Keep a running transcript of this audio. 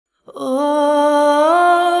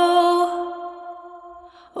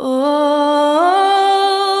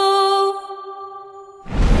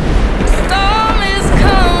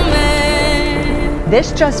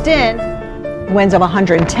This just in, winds of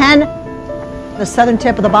 110. The southern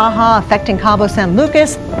tip of the Baja affecting Cabo San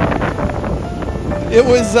Lucas. It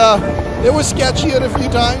was sketchy at a few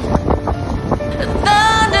times.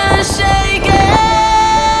 Thunder shaking,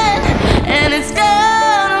 and it's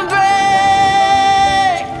gonna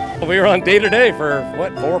break. We were on day to day for,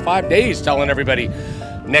 what, 4 or 5 days telling everybody,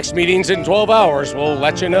 next meeting's in 12 hours, we'll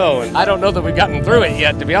let you know. And I don't know that we've gotten through it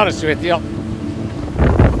yet, to be honest with you.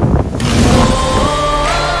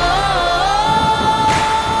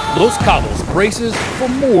 Los Cabos braces for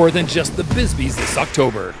more than just the Bisbees this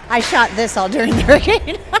October. I shot this all during the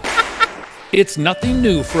hurricane. It's nothing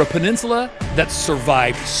new for a peninsula that's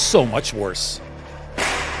survived so much worse.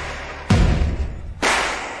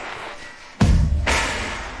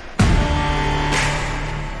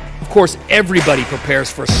 Of course, everybody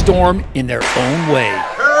prepares for a storm in their own way.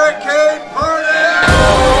 Hurricane party!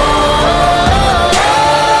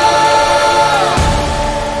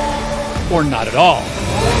 Or not at all.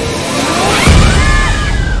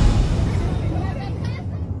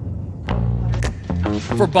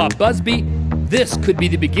 For Bob Bisbee, this could be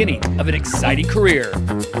the beginning of an exciting career.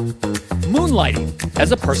 Moonlighting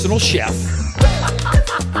as a personal chef.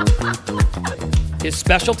 His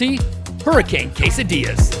specialty? Hurricane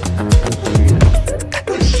quesadillas.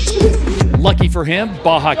 Lucky for him,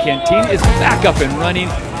 Baja Canteen is back up and running,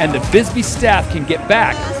 and the Bisbee staff can get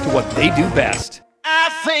back to what they do best. I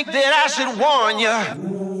think that I should warn you,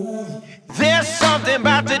 there's something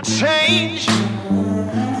about to change.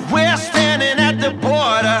 We're standing at the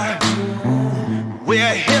border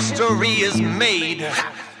where history is made.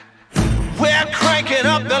 We're cranking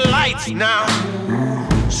up the lights now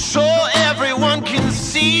so everyone can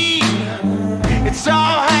see it's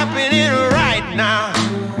all happening right now.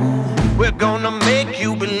 We're gonna make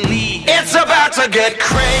you believe it's about to get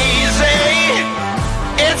crazy.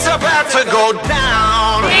 It's about to go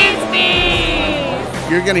down.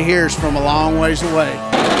 Bisbee! You're gonna hear us from a long ways away.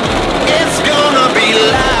 It's gonna be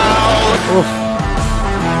loud. Oof.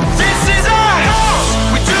 This is our house.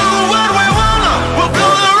 We do what we wanna. We'll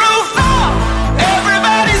blow the roof off.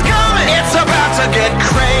 Everybody's coming. It's about to get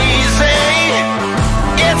crazy.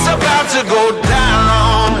 It's about to go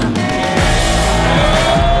down.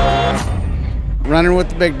 Running with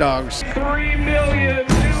the big dogs. 3 million.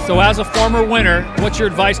 So as a former winner, what's your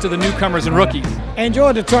advice to the newcomers and rookies?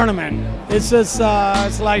 Enjoy the tournament. It's just,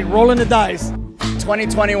 it's like rolling the dice.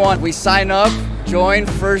 2021, we sign up, join,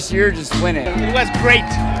 first year, just win it. It was great,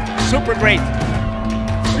 super great.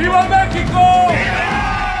 Viva Mexico!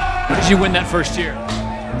 What did you win that first year?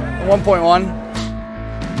 1.1.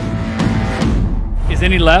 Is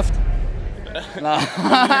any left? No.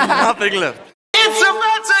 Nothing left. It's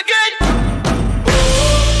about to get.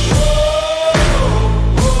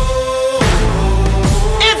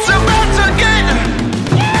 It's about to get.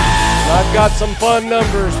 I've got some fun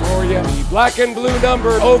numbers for you. The black and blue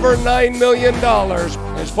number, over $9 million.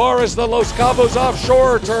 As far as the Los Cabos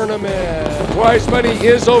offshore tournament, prize money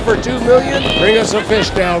is over $2 million. Bring us a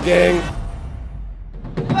fish now, gang.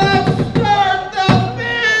 Let's start the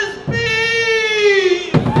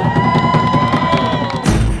Bisbee!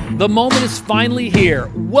 The moment is finally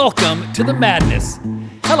here. Welcome to the madness.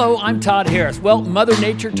 Hello, I'm Todd Harris. Well, Mother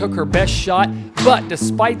Nature took her best shot, but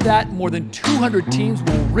despite that, more than 200 teams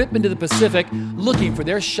will rip into the Pacific looking for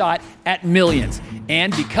their shot at millions.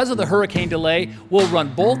 And because of the hurricane delay, we'll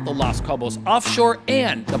run both the Los Cabos offshore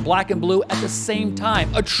and the black and blue at the same time.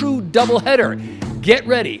 A true doubleheader. Get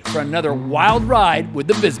ready for another wild ride with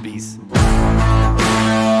the Bisbees.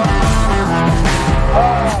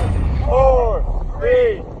 5, 4,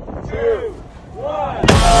 3, 2, 1.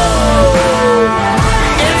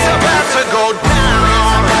 It's about to go down.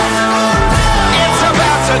 It's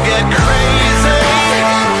about to get crazy.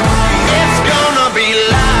 It's gonna be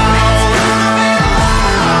loud.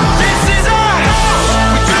 This is our house.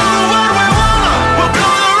 We do what we wanna. We'll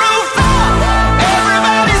blow the roof off.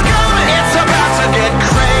 Everybody's coming. It's about to get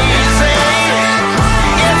crazy.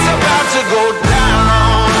 It's about to go down.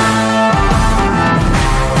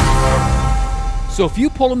 So if you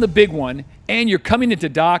pull in the big one and you're coming into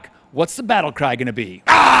dock, what's the battle cry gonna be?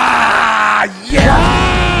 Ah,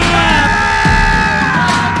 yeah!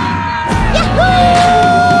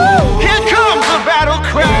 Here comes the battle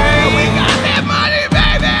cry. We got that money,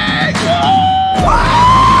 baby!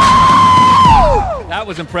 That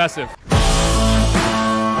was impressive.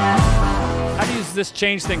 How does this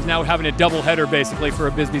change things now, having a double header basically for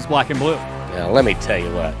a Bisbee's black and blue? Now, let me tell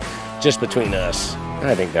you what, just between us,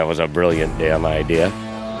 I think that was a brilliant damn idea.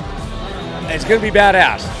 It's going to be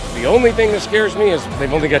badass. The only thing that scares me is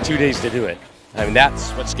they've only got 2 days to do it. I mean,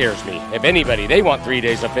 that's what scares me. If anybody, they want 3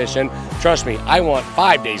 days of fishing. Trust me, I want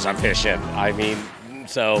 5 days of fishing. I mean,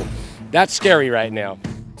 so that's scary right now.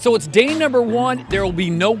 So it's day number 1. There will be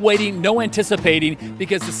no waiting, no anticipating,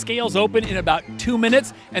 because the scales open in about 2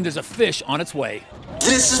 minutes and there's a fish on its way.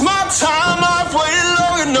 This is my time, I've waited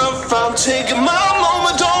long enough. I'm taking my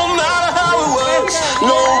moment, don't matter how it works.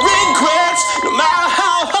 No regrets, no matter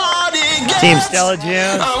how hard it gets. Team Stella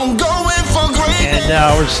June. I'm going for greatness.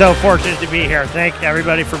 And we're so fortunate to be here. Thank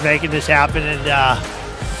everybody for making this happen, and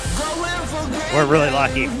we're really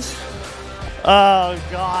lucky. Oh,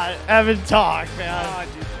 God. Evan, talk, man.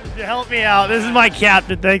 Help me out. This is my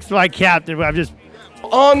captain. Thanks to my captain. I'm just...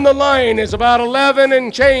 On the line is about 11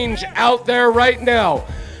 and change out there right now.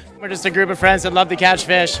 We're just a group of friends that love to catch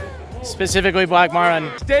fish, specifically black marlin.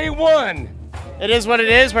 Day 1. It is what it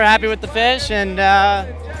is. We're happy with the fish, and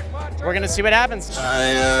we're going to see what happens.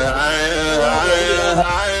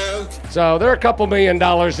 So they're a couple $1 million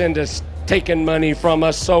into taking money from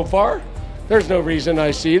us so far. There's no reason I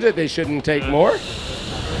see that they shouldn't take more.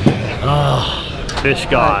 Oh, fish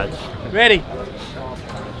gods. Ready.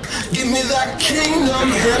 Give me that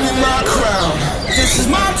kingdom, hand me my crown. This is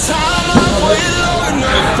my time, I've waited long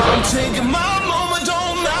enough. I'm taking my moment,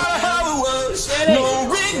 don't matter how it was. No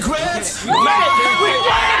regrets. We got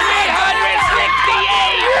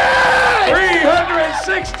 368!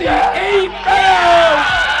 368 pounds!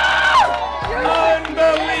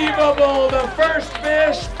 Unbelievable! The first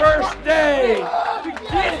fish, first day.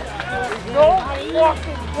 No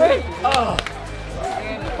fucking way. Oh.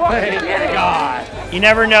 Thank God. You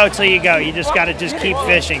never know till you go. You just got to just keep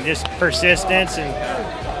fishing. Just persistence, and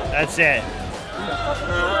that's it.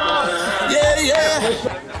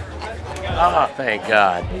 Oh, thank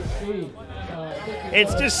God.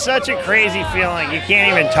 It's just such a crazy feeling. You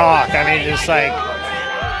can't even talk. I mean, just like,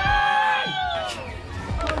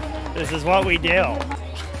 this is what we do.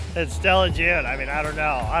 It's Stella June. I mean, I don't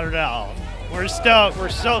know. We're stoked. We're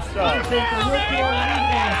so stoked.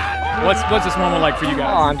 What's this moment like for you guys?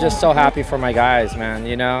 Oh, I'm just so happy for my guys, man.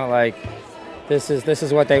 You know, like this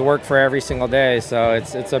is what they work for every single day. So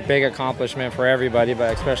it's a big accomplishment for everybody,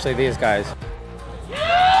 but especially these guys.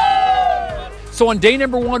 So on day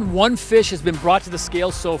number 1, 1 fish has been brought to the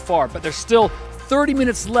scale so far, but there's still 30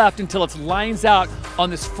 minutes left until it's lines out on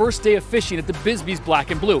this first day of fishing at the Bisbee's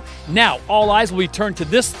Black and Blue. Now, all eyes will be turned to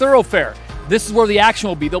this thoroughfare. This is where the action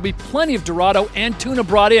will be. There'll be plenty of Dorado and tuna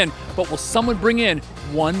brought in, but will someone bring in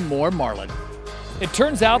one more marlin? It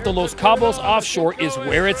turns out the Los Cabos offshore is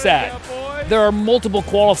where it's at. There are multiple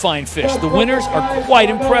qualifying fish. The winners are quite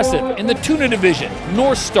impressive. In the tuna division,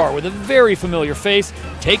 North Star, with a very familiar face,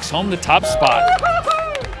 takes home the top spot.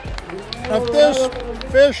 If this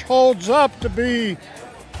fish holds up to be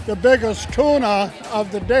the biggest tuna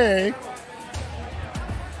of the day,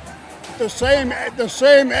 the same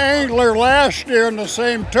angler last year in the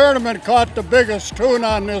same tournament caught the biggest tuna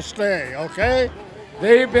on this day, okay?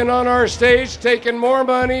 They've been on our stage taking more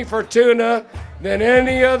money for tuna than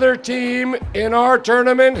any other team in our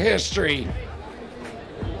tournament history.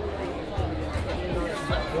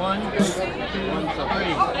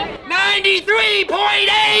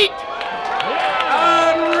 93.8!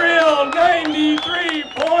 Unreal,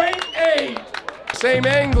 93.8! Same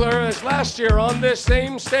angler as last year on this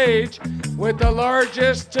same stage with the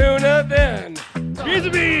largest tuna then.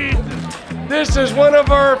 Bisbee! This is one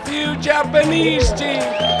of our few Japanese teams.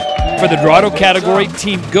 For the Dorado category,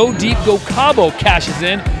 Team Go Deep Go Cabo cashes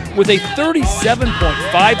in with a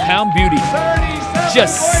 37.5-pound beauty.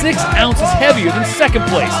 Just 6 ounces heavier than second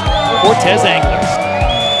place, Cortez Anglers.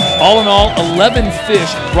 All in all, 11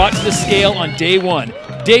 fish brought to the scale on day 1.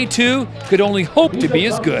 Day 2 could only hope to be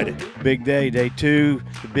as good. Big day, day 2,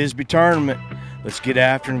 the Bisbee tournament. Let's get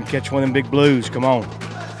after and catch one of them big blues. Come on.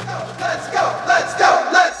 Let's go, let's go,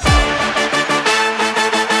 let's go.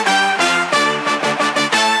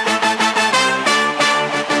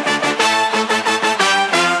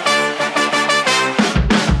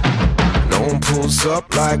 No one pulls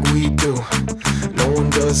up like we do. No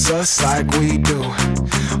one does us like we do.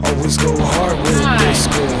 Always go hard when we're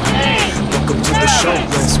school. Welcome to the show,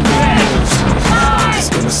 let's make moves. Nothing's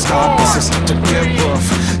gonna stop us, it's not to get rough.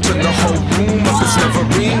 Turn the whole room up, it's never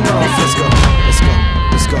enough. Let's go, let's go,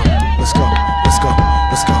 let's go, let's go, let's go,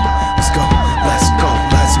 let's go, let's go, let's go,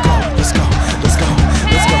 let's go, let's go,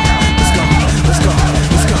 let's go, let's go, let's go, let's go, let's go,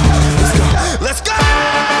 let's go, let's go.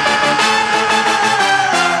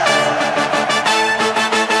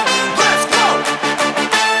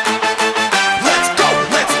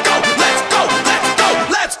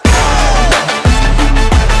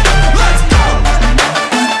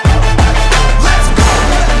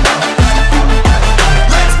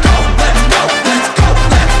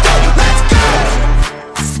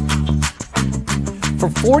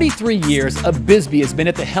 43 years, a Bisbee has been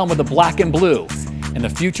at the helm of the black and blue, and the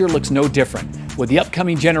future looks no different with the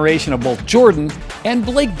upcoming generation of both Jordan and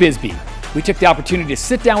Blake Bisbee. We took the opportunity to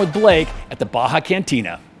sit down with Blake at the Baja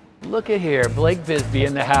Cantina. Look at here, Blake Bisbee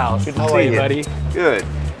in the house. Good to see you, buddy. Good.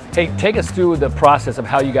 Hey, take us through the process of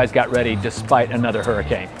how you guys got ready despite another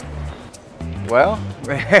hurricane. Well,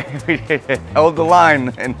 we held the line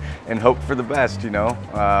and hoped for the best, you know.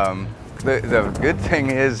 The good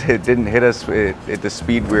thing is it didn't hit us at the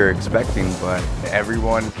speed we were expecting, but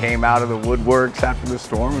everyone came out of the woodworks after the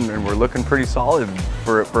storm, and we're looking pretty solid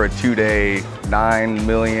for a 2-day, $9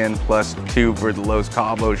 million plus 2 for the Los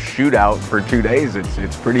Cabos shootout for 2 days.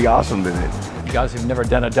 It's pretty awesome that You guys have never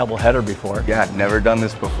done a doubleheader before. Yeah, never done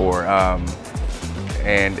this before.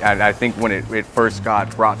 And I think when it first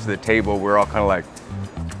got brought to the table, we were all kind of like,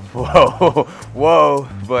 whoa, whoa,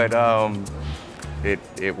 but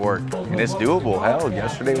it worked, and it's doable. Hell,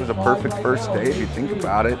 yesterday was a perfect first day if you think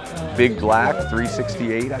about it. Big black,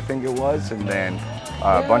 368 I think it was, and then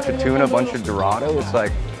a bunch of tuna, a bunch of Dorado. It's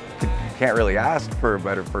like, you can't really ask for a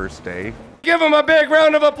better first day. Give them a big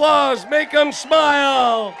round of applause. Make them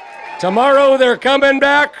smile. Tomorrow they're coming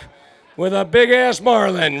back with a big ass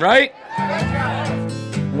Marlin, right?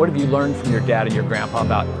 What have you learned from your dad and your grandpa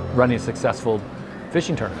about running a successful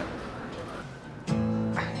fishing tournament?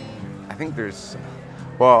 I think there's,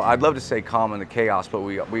 well, I'd love to say calm in the chaos, but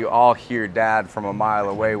we all hear Dad from a mile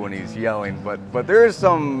away when he's yelling. But there is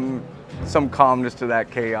some calmness to that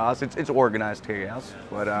chaos. It's organized chaos,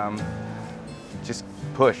 but just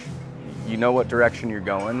push. You know what direction you're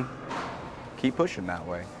going. Keep pushing that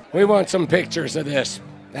way. We want some pictures of this.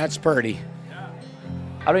 That's pretty.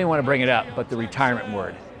 I don't even want to bring it up, but the retirement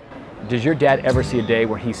word. Does your dad ever see a day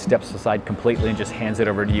where he steps aside completely and just hands it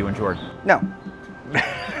over to you and Jordan? No.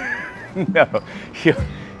 No,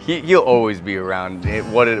 he'll always be around.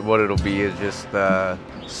 What it'll be is just the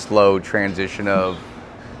slow transition of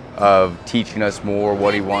teaching us more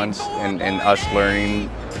what he wants and us learning,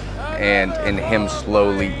 and him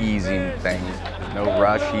slowly easing things. No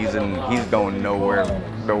rush. He's going nowhere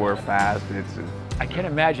fast. I can't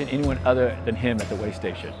imagine anyone other than him at the weigh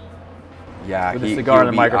station. Yeah, with a cigar and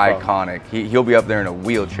a microphone. Iconic. He'll be up there in a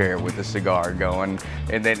wheelchair with a cigar going,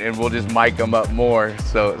 and we'll just mic him up more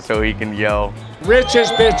so he can yell. Rich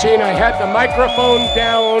is pitching. I had the microphone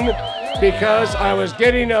down because I was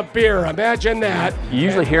getting a beer. Imagine that. You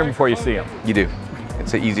usually hear him before you see him. You do.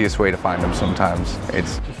 It's the easiest way to find him sometimes.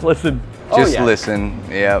 It's just listen. Just listen.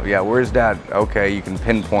 Yeah. Where's Dad? Okay, you can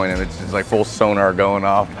pinpoint him. It's just like full sonar going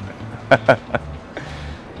off.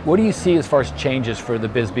 What do you see as far as changes for the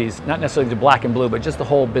Bisbees, not necessarily the black and blue, but just the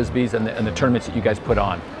whole Bisbees and the tournaments that you guys put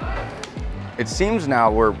on? It seems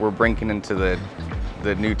now we're breaking into the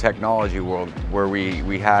new technology world where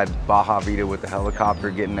we had Baja Vida with the helicopter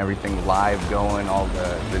getting everything live going, all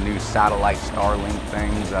the new satellite Starlink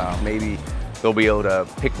things. Maybe they'll be able to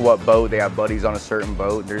pick what boat. They have buddies on a certain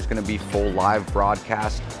boat. There's going to be full live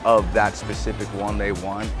broadcast of that specific one they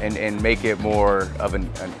want, and make it more of an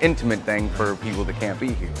intimate thing for people that can't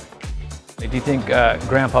be here. Do you think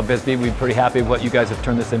Grandpa Bisbee would be pretty happy with what you guys have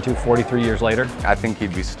turned this into 43 years later? I think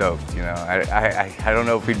he'd be stoked, you know. I don't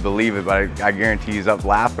know if he'd believe it, but I guarantee he's up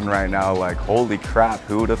laughing right now like, holy crap,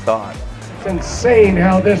 who would have thought? It's insane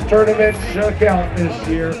how this tournament shook out this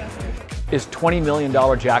year. Is $20 million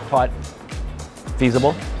jackpot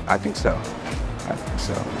feasible? I think so.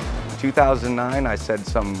 2009, I said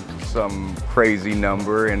some crazy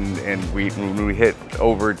number, and when we hit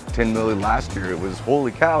over 10 million last year, it was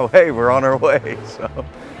holy cow, hey, we're on our way.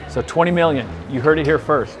 So 20 million, you heard it here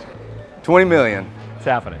first. 20 million. It's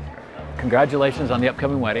happening. Congratulations on the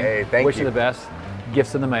upcoming wedding. Hey, thank you. Wish you the best.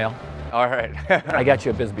 Gifts in the mail. All right. I got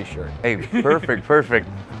you a Bisbee shirt. Hey, perfect.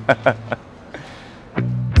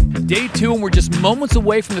 Day 2, and we're just moments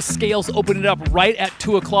away from the scales opening up right at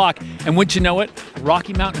 2 o'clock. And wouldn't you know it,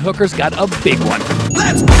 Rocky Mountain Hookers got a big one.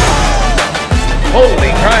 Let's go! Holy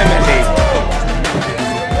criminy!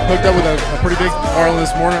 Hooked up with a pretty big Marlin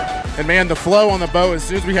this morning. And man, the flow on the boat as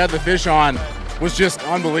soon as we had the fish on was just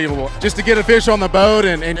unbelievable. Just to get a fish on the boat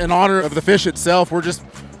and in honor of the fish itself, we're just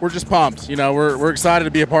pumped. You know, we're excited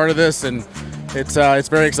to be a part of this, and it's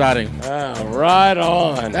very exciting. Oh, right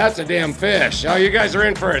on. That's a damn fish. Oh, you guys are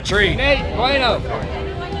in for a treat. Nate, bueno.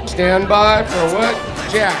 Stand by for what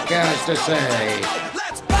Jack has to say.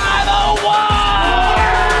 Let's buy the wine!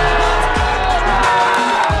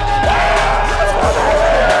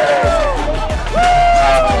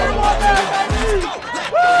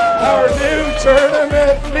 Our new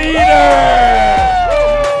tournament leader!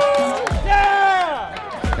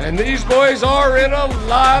 And these boys are in a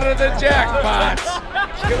lot of the jackpots.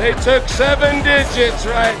 They took 7 digits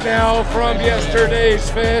right now from yesterday's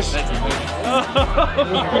fish.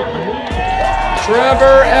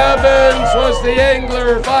 Trevor Evans was the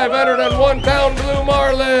angler, 501-pound blue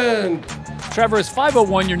marlin. Trevor, is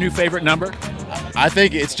 501 your new favorite number? I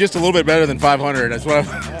think it's just a little bit better than 500. That's what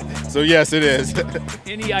I'm. So yes, it is.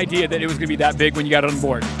 Any idea that it was going to be that big when you got on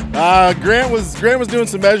board? Grant was doing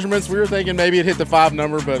some measurements. We were thinking maybe it hit the 5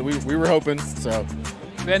 number, but we were hoping. So.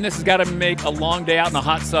 Ben, this has got to make a long day out in the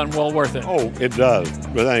hot sun well worth it. Oh, it does,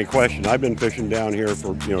 without any question. I've been fishing down here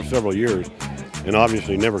for several years, and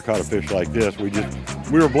obviously never caught a fish like this. We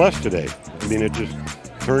were blessed today. I mean, it just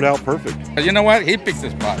turned out perfect. You know what? He picked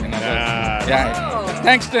this spot. Yeah.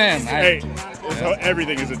 Thanks to him. Hey,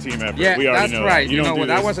 everything is a team effort. Yeah, we already that's know right. That. You know,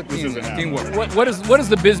 that was a teamwork. What does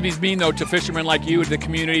the Bisbees mean though to fishermen like you, to the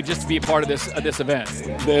community, just to be a part of this event?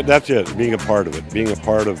 That's it. Being a part of it. Being a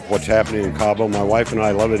part of what's happening in Cabo. My wife and I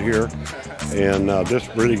love it here, and this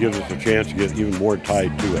really gives us a chance to get even more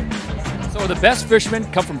tied to it. So the best fishermen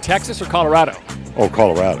come from Texas or Colorado? Oh,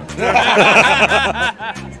 Colorado.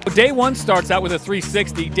 Day 1 starts out with a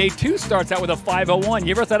 360. Day 2 starts out with a 501.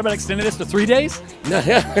 You ever thought about extending this to 3 days?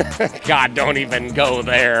 God, don't even go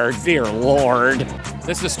there. Dear Lord.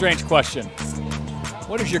 This is a strange question.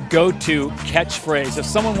 What is your go-to catchphrase? If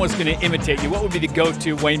someone was going to imitate you, what would be the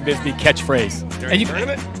go-to Wayne Bisbee catchphrase? During the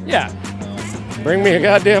tournament? Yeah. Bring me a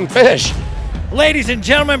goddamn fish. Ladies and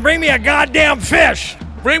gentlemen, bring me a goddamn fish.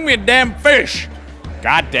 Bring me a damn fish.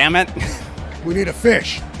 God damn it. We need a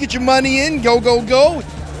fish. Get your money in, go, go, go.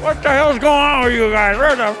 What the hell's going on with you guys?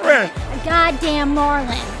 Where's the fish? A goddamn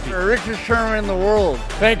Marlin. The richest tournament in the world.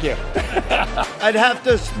 Thank you. I'd have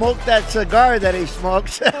to smoke that cigar that he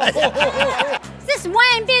smokes. This is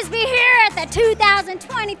Wayne Bisbee here at the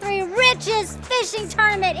 2023 richest fishing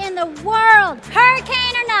tournament in the world.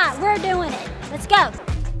 Hurricane or not, we're doing it. Let's go.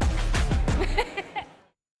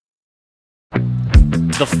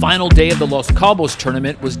 The final day of the Los Cabos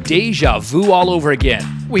tournament was deja vu all over again.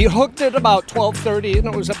 We hooked it about 12:30, and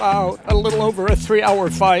it was about a little over a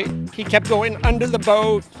 3-hour fight. He kept going under the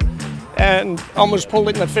boat and almost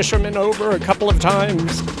pulling the fisherman over a couple of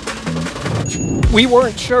times. We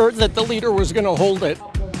weren't sure that the leader was going to hold it.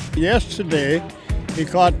 Yesterday, he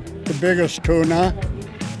caught the biggest tuna,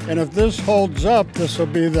 and if this holds up, this will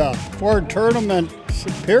be the 4 tournament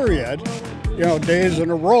period, days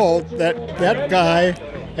in a row that guy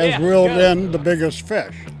has reeled in the biggest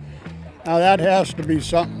fish. Now that has to be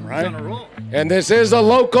something, right? And this is a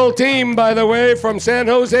local team, by the way, from San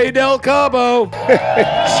Jose del Cabo.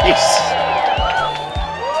 Jeez.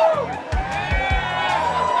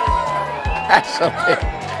 That's something.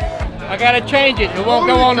 I gotta change it. It won't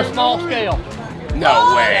go on the small scale.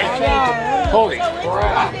 No way. Holy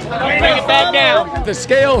crap. Bring it back down. The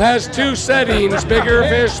scale has 2 settings, bigger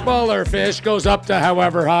fish, smaller fish, goes up to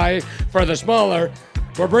however high for the smaller.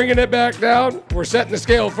 We're bringing it back down. We're setting the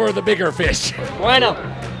scale for the bigger fish. Bueno.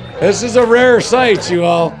 This is a rare sight, you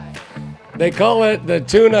all. They call it the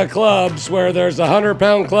tuna clubs, where there's a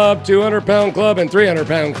 100-pound club, 200-pound club, and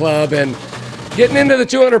 300-pound club. And getting into the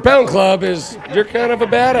 200-pound club is, you're kind of a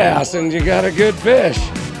badass and you got a good fish.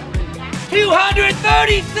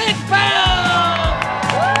 236 pounds!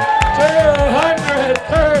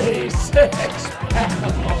 236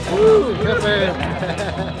 pounds! Woo, good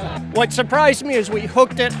man. What surprised me is we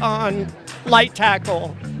hooked it on light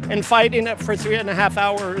tackle and fighting it for 3.5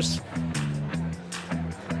 hours.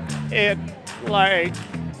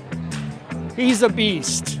 He's a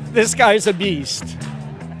beast. This guy's a beast.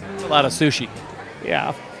 A lot of sushi.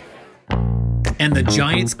 Yeah. And the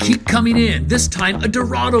Giants keep coming in, this time a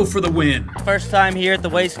Dorado for the win. First time here at the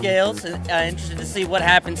weigh scales. Interested to see what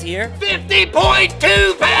happens here.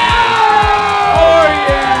 50.2 pounds! Oh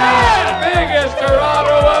yeah! Biggest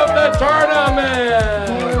Dorado of the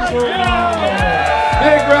tournament!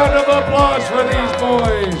 Big round of applause for these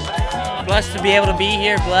boys. Blessed to be able to be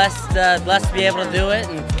here, blessed to be able to do it,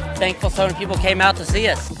 and thankful so many people came out to see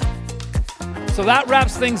us. So that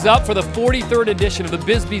wraps things up for the 43rd edition of the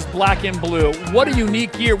Bisbee's Black and Blue. What a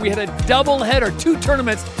unique year. We had a doubleheader, 2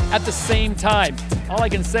 tournaments at the same time. All I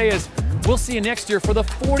can say is we'll see you next year for the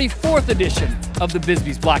 44th edition of the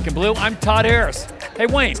Bisbee's Black and Blue. I'm Todd Harris. Hey,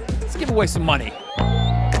 Wayne, let's give away some money.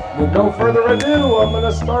 With no further ado, I'm going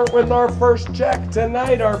to start with our first check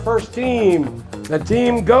tonight, our first team. The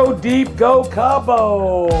team Go Deep, Go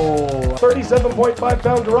Cabo.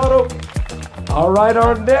 37.5-pound Dorado. All right,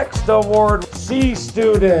 our next award, C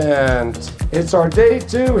Student. It's our day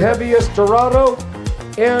 2 heaviest Dorado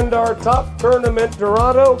and our top tournament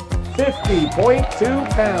Dorado, 50.2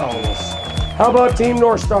 pounds. How about Team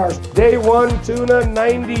North Stars? Day 1 tuna,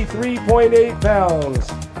 93.8 pounds.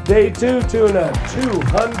 Day 2 tuna,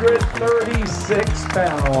 236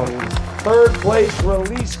 pounds. Third place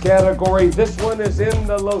release category. This one is in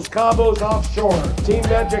the Los Cabos offshore. Team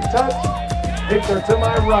Magic Touch, Victor to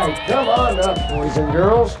my right. Come on up, boys and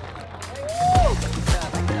girls.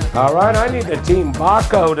 All right, I need the Team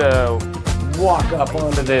Baco to walk up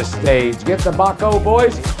onto this stage. Get the Baco,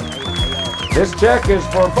 boys. This check is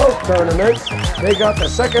for both tournaments. They got the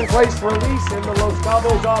second place release in the Los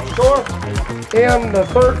Cabos offshore and the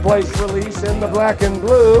third place release in the black and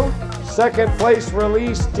blue. Second place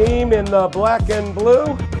release team in the black and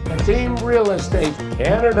blue. The Team Real Estate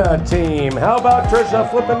Canada team. How about Trisha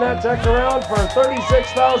flipping that check around for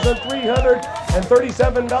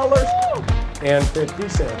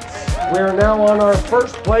 $36,337.50. We're now on our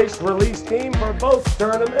first place release team for both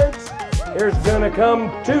tournaments. Here's gonna come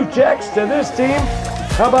 2 checks to this team.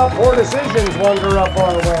 How about 4 decisions wander up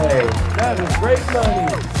our way? That is great money.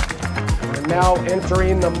 We're now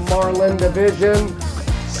entering the Marlin division.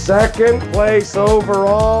 Second place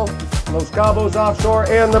overall, Los Cabos offshore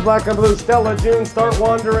and the black and blue Stella June start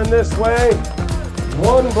wandering this way.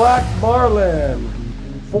 1 black Marlin,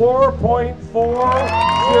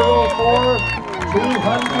 4.404,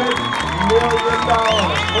 $200 million,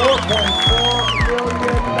 $4.4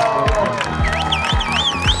 million.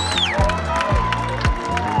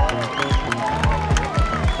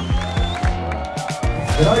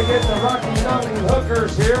 Did I get the Rocky Mountain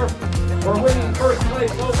Hookers here for winning first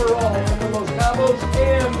place overall in the Los Cabos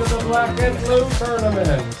and the black and blue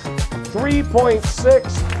tournament?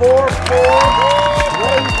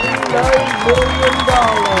 $3.644,139 million.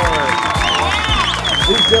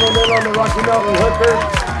 These gentlemen on the Rocky Mountain Hookers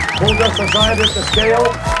pulled us aside at the scale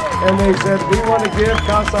and they said, we want to give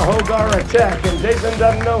Casa Hogar a check. And Jason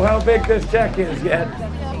doesn't know how big this check is yet.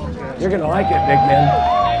 You're going to like it, big man.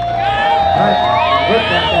 All right, look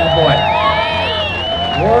at that boy.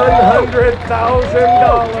 $100,000 to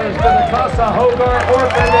the Casa Hogar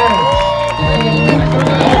Orphanage.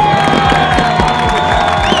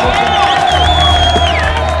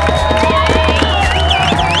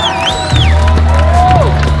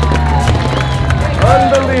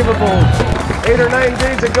 Unbelievable. 8 or 9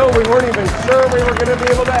 days ago, we weren't even sure we were going to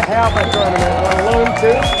be able to have a tournament, let alone 2,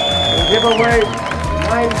 and give away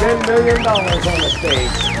 $9–10 million on the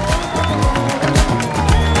stage.